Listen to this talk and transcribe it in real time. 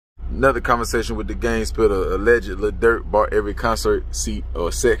Another conversation with the gang spit alleged Lil Durk bought every concert seat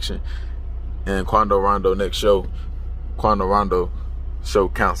or section in Quando Rondo next show. Quando Rondo show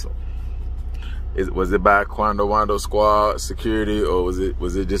council. Was it by Quando Rondo squad security, or was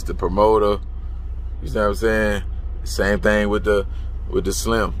it just the promoter? You know what I'm saying? Same thing with the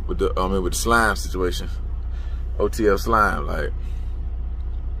Slim, with the Slime situation. OTF Slime, like,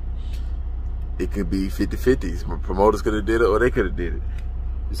 it could be 50-50s. Promoters could have did it, or they could have did it.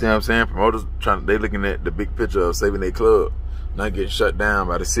 You see what I'm saying? Promoters they looking at the big picture of saving their club, not getting shut down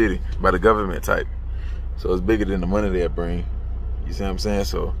by the city, by the government type. So it's bigger than the money they bring. You see what I'm saying?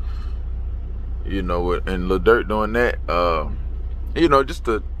 So, you know, and Lil Durk doing that, you know, just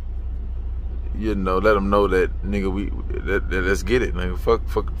to, you know, let them know that, nigga, let's get it, nigga. Fuck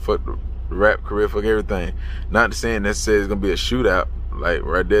the rap career, fuck everything. Not saying that says it's gonna be a shootout. Like,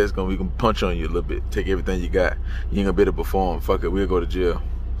 right there, we gonna punch on you a little bit, take everything you got. You ain't gonna be able to perform. Fuck it, we'll go to jail.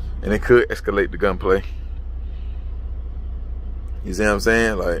 And it could escalate the gunplay. You see what I'm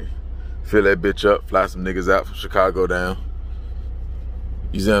saying? Like, fill that bitch up, fly some niggas out from Chicago down.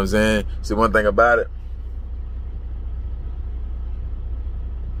 You see what I'm saying? See, one thing about it,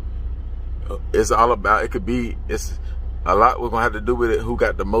 it's all about, it's a lot we're gonna have to do with it. Who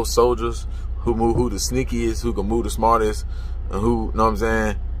got the most soldiers, who the sneakiest, who can move the smartest, and who, know what I'm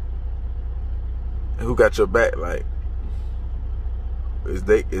saying, and who got your back. Like, with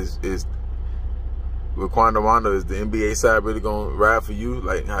Quando Rondo, is the NBA side really gonna ride for you?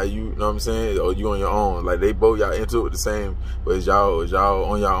 Like, how you know what I'm saying? Or you on your own? Like, they both, y'all into it the same, but is y'all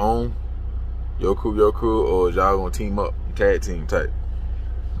on your own? Your crew, or is y'all gonna team up, tag team type?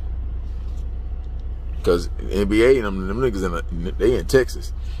 Because NBA, them niggas they in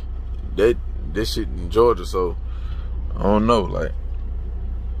Texas. This shit in Georgia, so I don't know, like,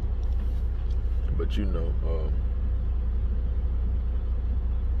 but you know,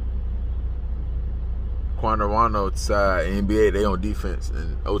 Quando Rondo side, NBA, they on defense,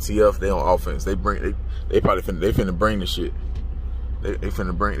 and OTF, they on offense. They probably finna bring the shit. They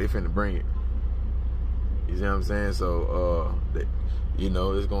finna bring it. You see what I'm saying? So you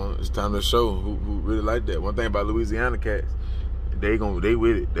know, it's time to show who really like that. One thing about Louisiana cats, they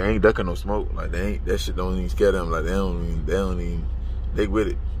with it. They ain't ducking no smoke. Like, that shit don't even scare them. Like, they with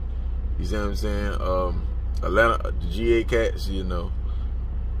it. You see what I'm saying? Atlanta, the GA cats, you know,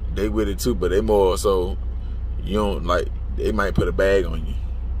 they with it too, but they more so, you don't, like, they might put a bag on you.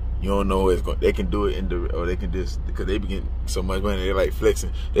 You don't know where it's going. They can do it or they can just, because they be getting so much money, they like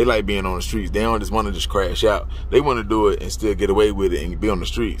flexing. They like being on the streets. They don't just want to just crash out. They want to do it and still get away with it and be on the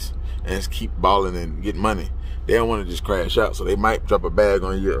streets and just keep balling and getting money. They don't want to just crash out, so they might drop a bag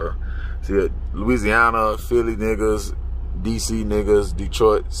on you. See, Louisiana, Philly niggas, DC niggas,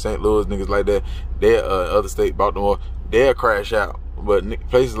 Detroit, St. Louis niggas like that, they're other state, Baltimore, they'll crash out. But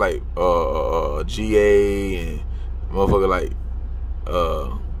places like GA and motherfucker like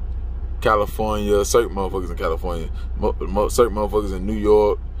California, certain motherfuckers in California, certain motherfuckers in New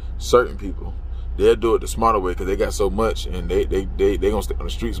York, certain people, they'll do it the smarter way because they got so much, and they gonna stay on the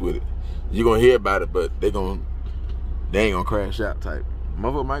streets with it. You're gonna hear about it, but they ain't gonna crash out type.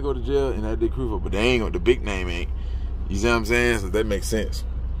 Motherfucker might go to jail and that Dick Cruiser, but they ain't gonna, the big name ain't. You see what I'm saying? So that makes sense.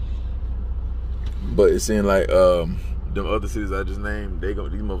 But it seemed like them other cities I just named, these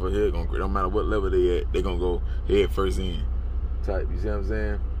motherfuckers here gonna, don't matter what level they at, they gonna go head first in type. You see what I'm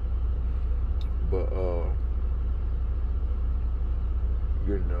saying? But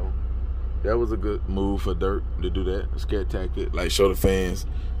you know, that was a good move for Durk to do that, a scare tactic, like show the fans,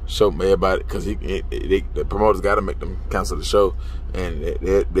 show everybody, because the promoters got to make them cancel the show, and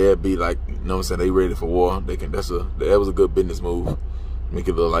they'll be like, you know what I'm saying, they ready for war. They can. That was a good business move. Make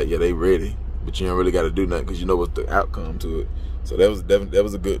it look like, yeah, they ready, but you don't really got to do nothing because you know what's the outcome to it. So that was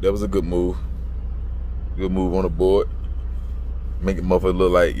a good move. Good move on the board. Make it motherfucker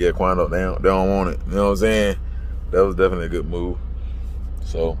look like, yeah, Quando, they don't want it. You know what I'm saying? That was definitely a good move.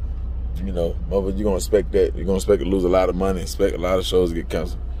 So, you know, motherfucker, you're gonna expect that. You're gonna expect to lose a lot of money, expect a lot of shows to get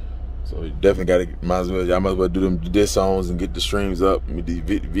canceled. So you definitely y'all might as well do them diss songs and get the streams up and get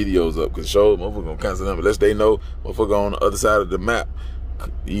the videos up, because shows, motherfucker gonna cancel them unless they know motherfucker on the other side of the map,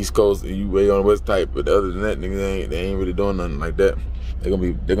 East Coast, and you way on the West type. But other than that, niggas they ain't really doing nothing like that. They're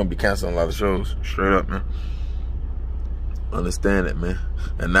gonna be canceling a lot of shows, straight up, man. Understand it, man.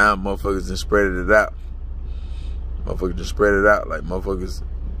 And now motherfuckers just spread it out. Motherfuckers just spread it out. Like, motherfuckers,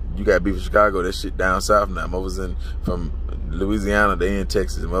 you got beef in Chicago, that shit down south now. Motherfuckers from Louisiana, they in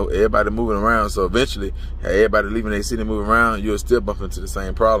Texas. Everybody moving around, so eventually, everybody leaving their city moving around, you'll still bump into the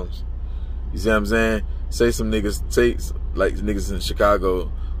same problems. You see what I'm saying? Say some niggas, like niggas in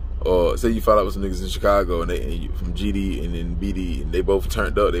Chicago, Or say you fall out with some niggas in Chicago and from GD and then BD and they both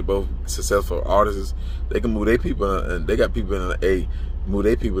turned up, they both successful artists. They can move their people, and they got people in the A, move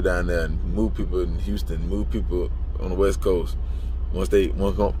their people down there and move people in Houston, move people on the West Coast. Once enough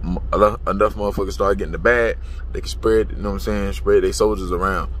motherfuckers start getting the bag, they can spread, you know what I'm saying, spread their soldiers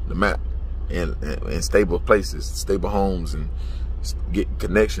around the map and stable places, stable homes, and get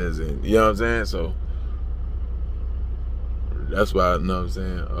connections, and you know what I'm saying. So that's why, you know what I'm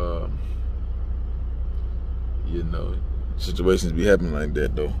saying, you know, situations be happening like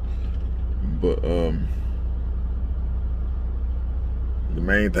that though. But the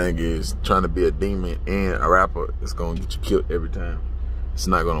main thing is trying to be a demon and a rapper. It's gonna get you killed every time. It's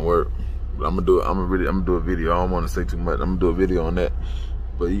not gonna work. But I'm gonna do a video. I don't want to say too much. I'm gonna do a video on that.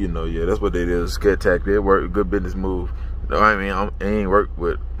 But you know, yeah, that's what they did. Scared tactic. It worked. A good business move. You know what I mean? It ain't worked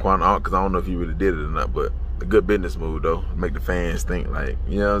with Quando, because I don't know if he really did it or not. But a good business move though. Make the fans think, like,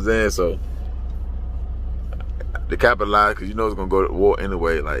 you know what I'm saying? So to capitalize, because you know it's gonna go to war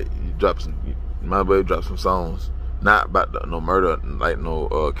anyway. Like, you might as well drop some songs. Not about no murder, like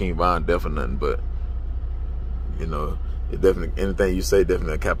no King Von death or nothing, but you know, it definitely, anything you say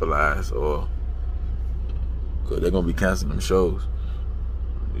definitely capitalize, or cause they're gonna be canceling them shows.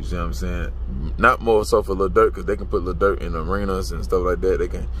 You see what I'm saying? Not more so for Lil Durk, because they can put Lil Durk in arenas and stuff like that.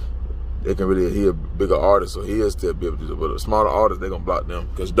 They can really hear bigger artists, so he'll still be able to do it. But the smaller artists, they're gonna block them,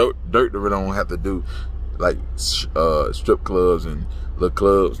 because Durk really don't have to do like strip clubs and little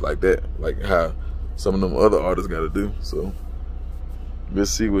clubs like that, like how some of them other artists got to do. So we'll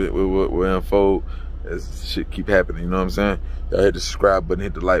see what will unfold as shit keep happening. You know what I'm saying? Y'all hit the subscribe button,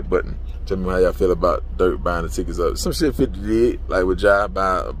 hit the like button. Tell me how y'all feel about Durk buying the tickets up. Some shit 50 did, like with Jai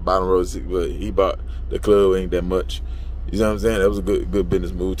buying bottom row tickets, but he bought the club, ain't that much. You know what I'm saying? That was a good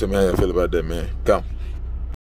business move. Tell me how y'all feel about that, man. Come.